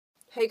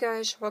Hey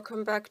guys,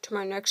 welcome back to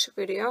my next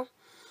video,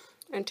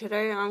 and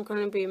today I'm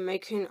going to be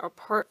making a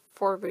part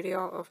 4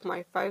 video of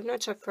my Five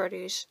Nights at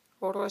Freddy's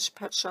Littlest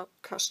Pet Shop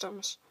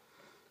customs.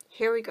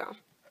 Here we go.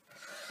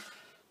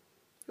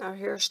 Now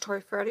here's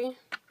Toy Freddy.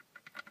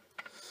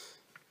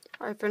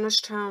 I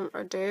finished him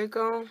a day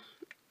ago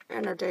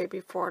and a day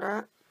before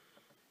that.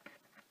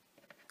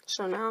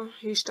 So now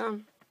he's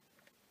done.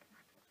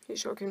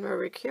 He's looking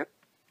very cute.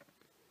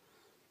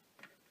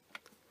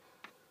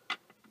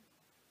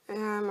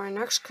 And my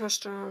next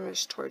custom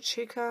is Toy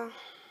Chica.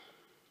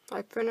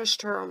 I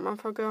finished her a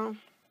month ago.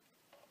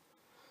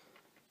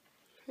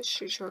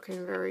 She's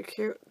looking very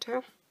cute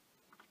too.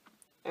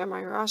 And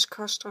my last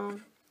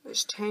custom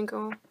is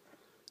Tango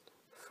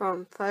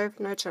from Five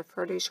Nights at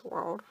Freddy's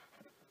World.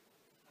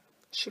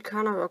 She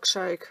kind of looks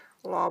like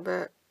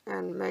Lawbit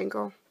and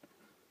Mango,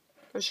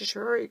 but she's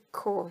very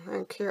cool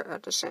and cute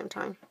at the same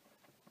time.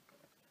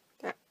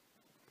 Yeah.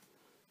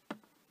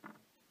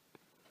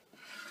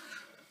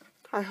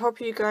 I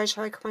hope you guys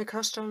like my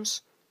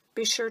customs.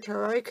 Be sure to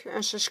like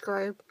and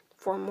subscribe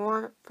for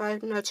more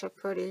Five Nights at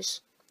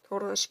Freddy's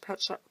Littlest Pet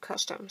Shop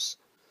customs.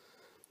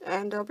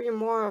 And there'll be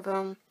more of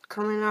them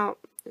coming out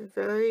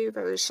very,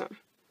 very soon.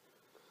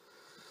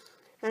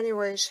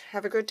 Anyways,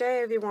 have a good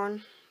day,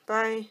 everyone.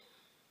 Bye.